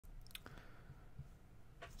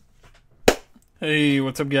Hey,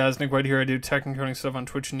 what's up guys? Nick White here. I do tech and coding stuff on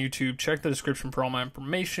Twitch and YouTube. Check the description for all my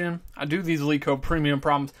information. I do these LeetCode premium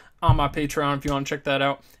problems on my Patreon if you want to check that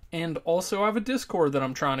out. And also I have a Discord that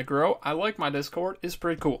I'm trying to grow. I like my Discord. It's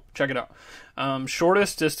pretty cool. Check it out.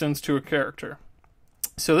 Shortest distance to a character.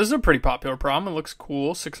 So this is a pretty popular problem. It looks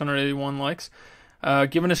cool. 681 likes.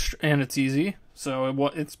 And it's easy. So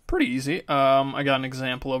it's pretty easy. I got an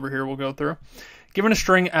example over here we'll go through. Given a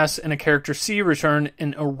string S and a character C, return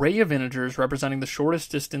an array of integers representing the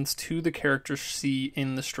shortest distance to the character C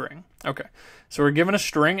in the string. Okay, so we're given a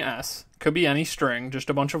string S. Could be any string, just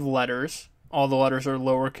a bunch of letters. All the letters are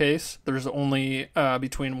lowercase. There's only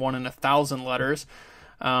between 1 and 1,000 letters.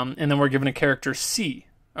 And then we're given a character C.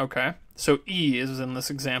 Okay, so E is in this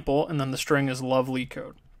example, and then the string is love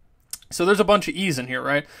LeetCode. So there's a bunch of E's in here,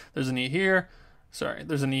 right? There's an E here. Sorry,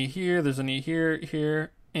 there's an E here. There's an E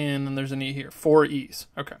here, and then there's an E here. 4 E's.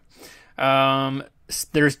 Okay.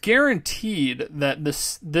 There's guaranteed that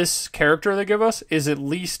this character they give us is at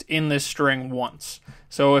least in this string once.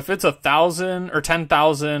 So if it's 1,000 or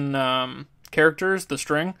 10,000 characters, the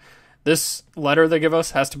string, this letter they give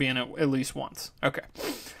us has to be in it at least once. Okay.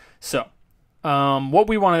 So what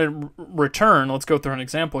we want to return, let's go through an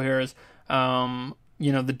example here, is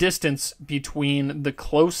the distance between the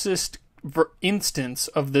closest instance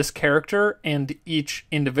of this character and each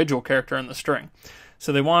individual character in the string.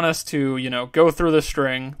 So they want us to, go through the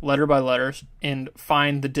string letter by letter and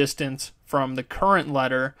find the distance from the current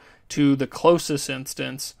letter to the closest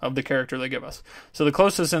instance of the character they give us. So the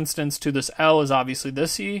closest instance to this L is obviously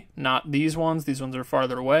this E, not these ones. These ones are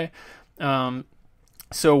farther away.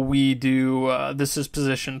 So we do, this is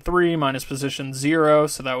position 3 minus position 0,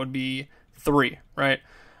 so that would be 3, right?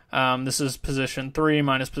 This is position 3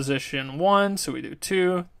 minus position 1, so we do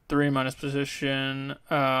 2. 3 minus position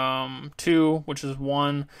 2, which is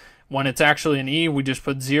 1. When it's actually an E, we just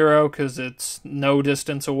put 0 because it's no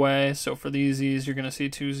distance away. So for these E's, you're going to see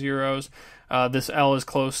 2 zeros. This L is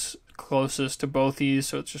closest to both E's,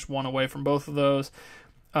 so it's just 1 away from both of those.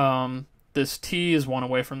 This T is 1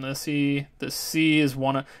 away from this E. This C is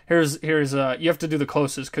 1. Here's you have to do the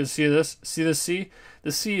closest because see this C?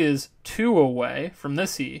 The C is 2 away from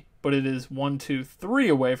this E, but it is 1, 2, 3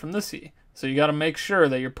 away from this E. So you got to make sure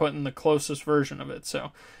that you're putting the closest version of it.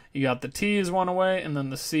 So you got the T is 1 away, and then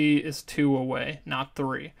the C is 2 away, not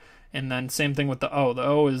 3. And then same thing with the O. The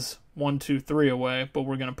O is 1, 2, 3 away, but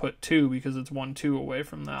we're going to put 2 because it's 1, 2 away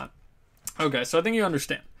from that. Okay, so I think you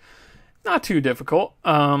understand. Not too difficult.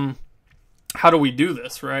 How do we do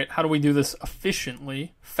this, right? How do we do this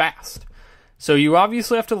efficiently, fast? So you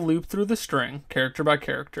obviously have to loop through the string, character by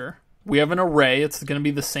character. We have an array. It's going to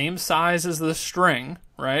be the same size as the string,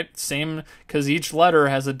 right? Same, because each letter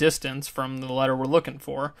has a distance from the letter we're looking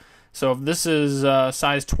for. So if this is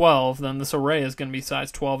size 12, then this array is going to be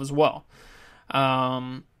size 12 as well.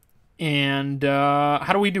 How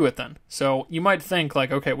do we do it then? So you might think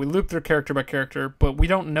like, okay, we loop through character by character, but we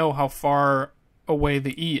don't know how far away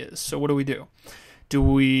the E is. So what do we do? Do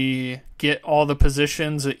we get all the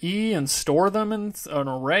positions of E and store them in an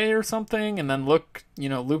array or something and then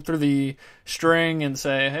loop through the string and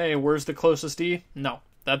say, hey, where's the closest E? No,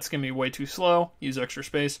 that's going to be way too slow. Use extra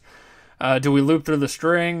space. Do we loop through the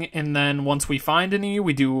string and then once we find an E,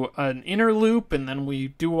 we do an inner loop and then we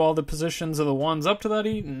do all the positions of the ones up to that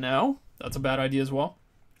E? No, that's a bad idea as well.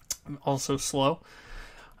 Also slow.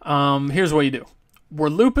 Here's what you do. We're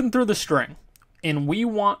looping through the string and we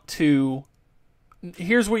want to...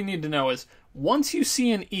 Here's what you need to know is, once you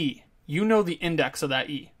see an E, you know the index of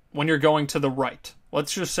that E when you're going to the right.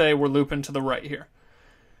 Let's just say we're looping to the right here.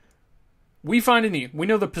 We find an E. We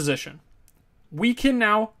know the position. We can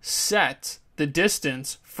now set the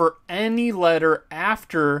distance for any letter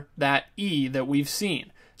after that E that we've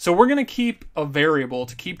seen. So we're going to keep a variable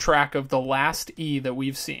to keep track of the last E that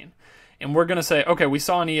we've seen. And we're going to say, okay, we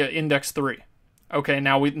saw an E at index 3. Okay,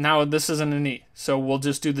 now this isn't an E, so we'll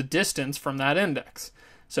just do the distance from that index.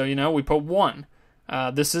 So, we put 1.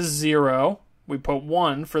 This is 0. We put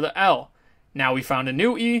 1 for the L. Now we found a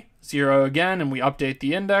new E, 0 again, and we update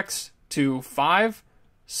the index to 5,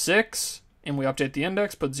 6, and we update the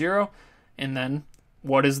index, put 0. And then,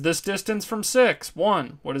 what is this distance from 6?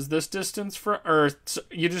 1. What is this distance from...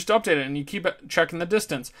 you just update it, and you keep checking the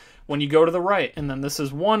distance. When you go to the right, and then this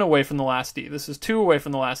is 1 away from the last E. This is 2 away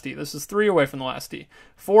from the last E. This is 3 away from the last E.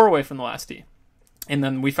 4 away from the last E. And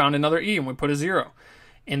then we found another E, and we put a 0.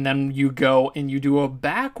 And then you go and you do a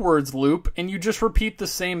backwards loop, and you just repeat the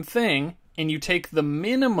same thing, and you take the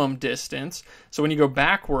minimum distance. So when you go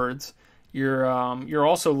backwards, you're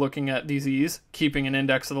also looking at these E's, keeping an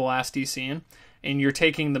index of the last E seen, and you're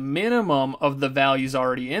taking the minimum of the values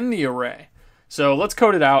already in the array. So let's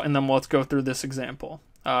code it out, and then let's go through this example.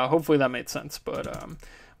 Hopefully that made sense, but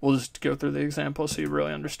we'll just go through the example so you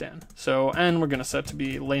really understand. So n we're going to set to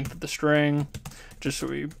be length of the string, just so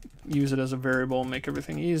we use it as a variable, make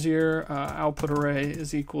everything easier. Output array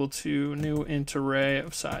is equal to new int array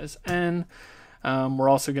of size n. We're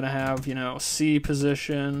also going to have, C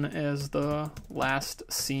position as the last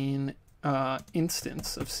seen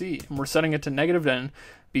instance of C. And we're setting it to -n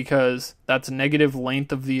because that's negative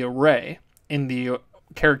length of the array, and the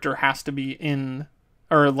character has to be in,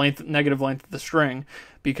 or negative length of the string,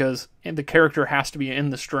 because the character has to be in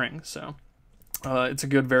the string. So it's a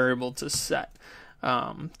good variable to set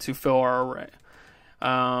to fill our array.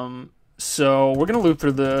 So we're gonna loop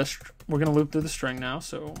through the string now.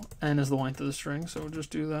 So n is the length of the string. So we'll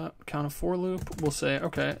just do that count of for loop. We'll say,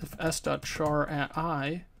 okay, if s.char at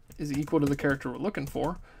I is equal to the character we're looking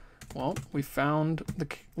for, well, we found the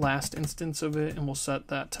last instance of it, and we'll set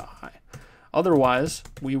that to I. Otherwise,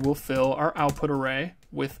 we will fill our output array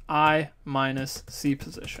with I minus C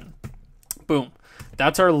position. Boom.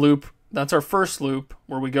 That's our loop. That's our first loop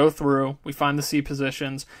where we go through, we find the C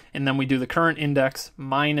positions, and then we do the current index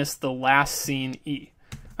minus the last seen E.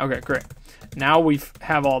 Okay, great. Now we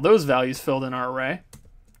have all those values filled in our array.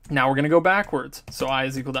 Now we're going to go backwards. So I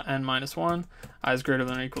is equal to n minus 1, I is greater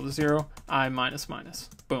than or equal to 0, I minus minus.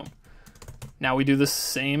 Boom. Now we do the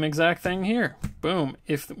same exact thing here. Boom.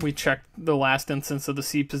 If we check the last instance of the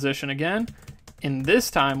C position again, and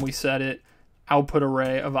this time we set it output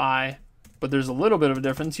array of I, but there's a little bit of a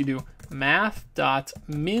difference. You do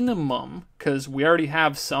math.minimum, because we already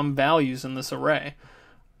have some values in this array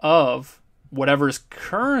of whatever is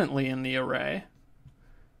currently in the array,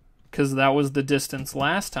 because that was the distance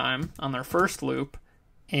last time on our first loop,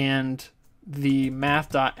 and the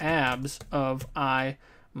math.abs of I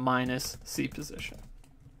minus C position.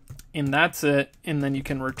 And that's it. And then you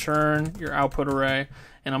can return your output array,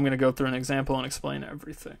 and I'm going to go through an example and explain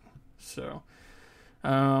everything. So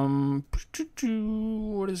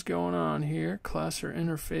what is going on here? Class or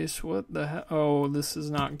interface, what the heck? Oh, this is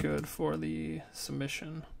not good for the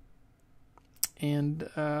submission. And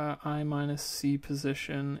I minus C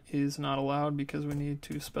position is not allowed because we need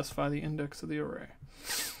to specify the index of the array.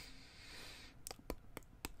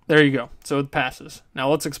 There you go. So it passes. Now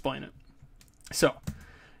let's explain it. So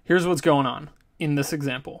here's what's going on in this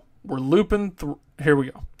example. We're looping through. Here we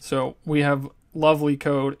go. So we have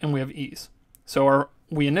LeetCode and we have ease. So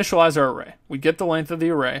we initialize our array. We get the length of the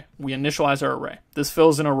array. We initialize our array. This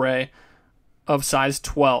fills an array of size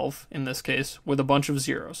 12 in this case with a bunch of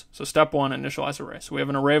zeros. So step 1, initialize array. So we have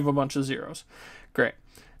an array of a bunch of zeros. Great.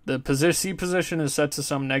 The C position is set to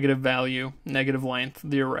some negative value, negative length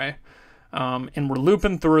of the array. And we're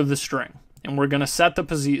looping through the string. And we're going to set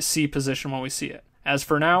the C position when we see it. As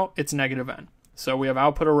for now, it's -n. So we have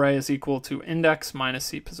output array is equal to index minus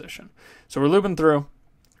C position. So we're looping through.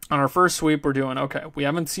 On our first sweep, we're doing, okay, we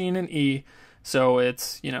haven't seen an E, so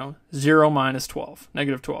it's, 0 minus 12,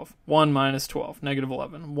 negative 12, 1 minus 12, negative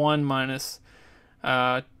 11, 1 minus,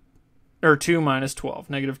 or 2 minus 12,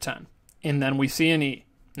 negative 10. And then we see an E.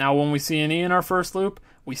 Now when we see an E in our first loop,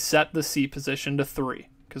 we set the C position to 3,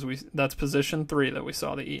 because that's position 3 that we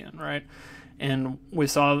saw the E in, right? And we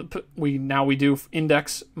do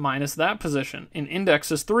index minus that position. And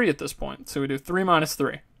index is 3 at this point, so we do 3 minus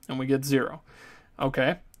 3, and we get 0.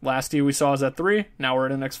 Okay. Last E we saw is at 3. Now we're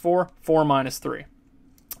at index 4. 4 minus 3.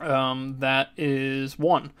 That is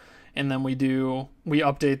 1. And then we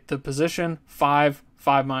update the position. 5.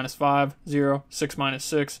 5 minus 5. 0. 6 minus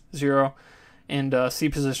 6. 0. And C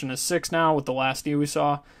position is 6 now with the last E we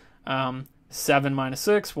saw. 7 minus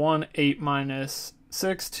 6. 1. 8 minus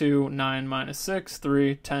 6. 2. 9 minus 6.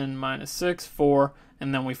 3. 10 minus 6. 4.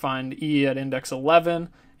 And then we find E at index 11.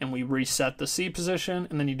 And we reset the C position.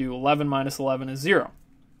 And then you do 11 minus 11 is 0.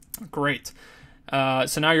 Great.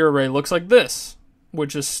 So now your array looks like this,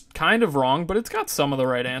 which is kind of wrong, but it's got some of the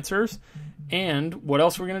right answers. And what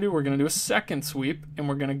else we're going to do? We're going to do a second sweep, and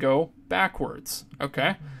we're going to go backwards.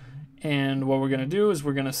 Okay? And what we're going to do is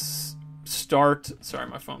we're going to start... Sorry,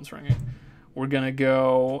 my phone's ringing. We're going to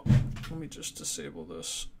go... Let me just disable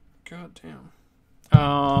this. God damn.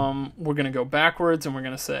 We're going to go backwards, and we're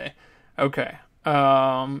going to say, okay...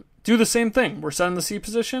 do the same thing. We're setting the C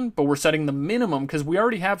position, but we're setting the minimum because we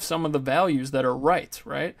already have some of the values that are right?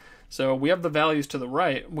 So we have the values to the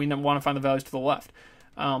right. We want to find the values to the left.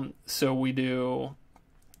 So we do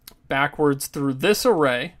backwards through this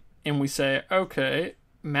array, and we say, okay,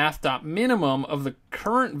 math.minimum of the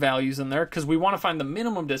current values in there because we want to find the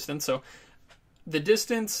minimum distance. So the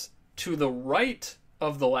distance to the right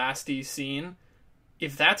of the last E seen,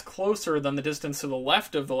 if that's closer than the distance to the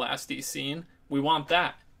left of the last E seen, we want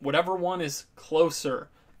that. whatever one is closer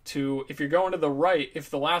to, if you're going to the right, if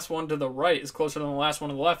the last one to the right is closer than the last one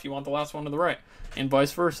to the left, you want the last one to the right, and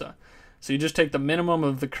vice versa. So you just take the minimum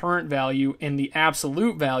of the current value and the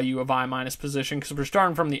absolute value of I minus position, because we're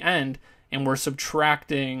starting from the end and we're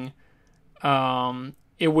subtracting.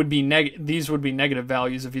 It would be these would be negative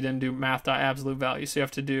values if you didn't do math.absolute value. So you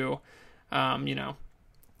have to do,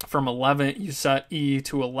 from 11, you set E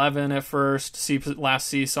to 11 at first. Last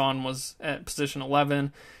seesaw was at position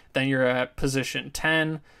 11. Then you're at position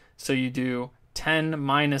 10. So you do 10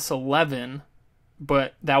 minus 11,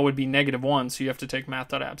 but that would be -1. So you have to take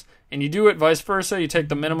math.abs. And you do it vice versa. You take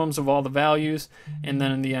the minimums of all the values, and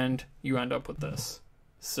then in the end, you end up with this.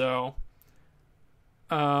 So,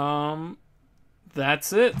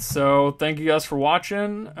 that's it. So thank you guys for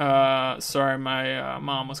watching. Sorry, my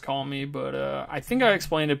mom was calling me, but I think I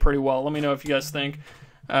explained it pretty well. Let me know if you guys think.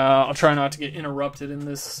 I'll try not to get interrupted in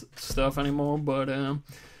this stuff anymore, but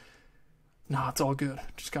no, it's all good.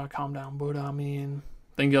 Just gotta calm down. But I mean,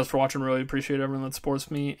 thank you guys for watching. Really appreciate everyone that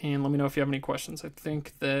supports me, and let me know if you have any questions. I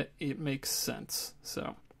think that it makes sense.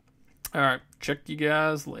 So, all right, check you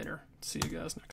guys later. See you guys next time.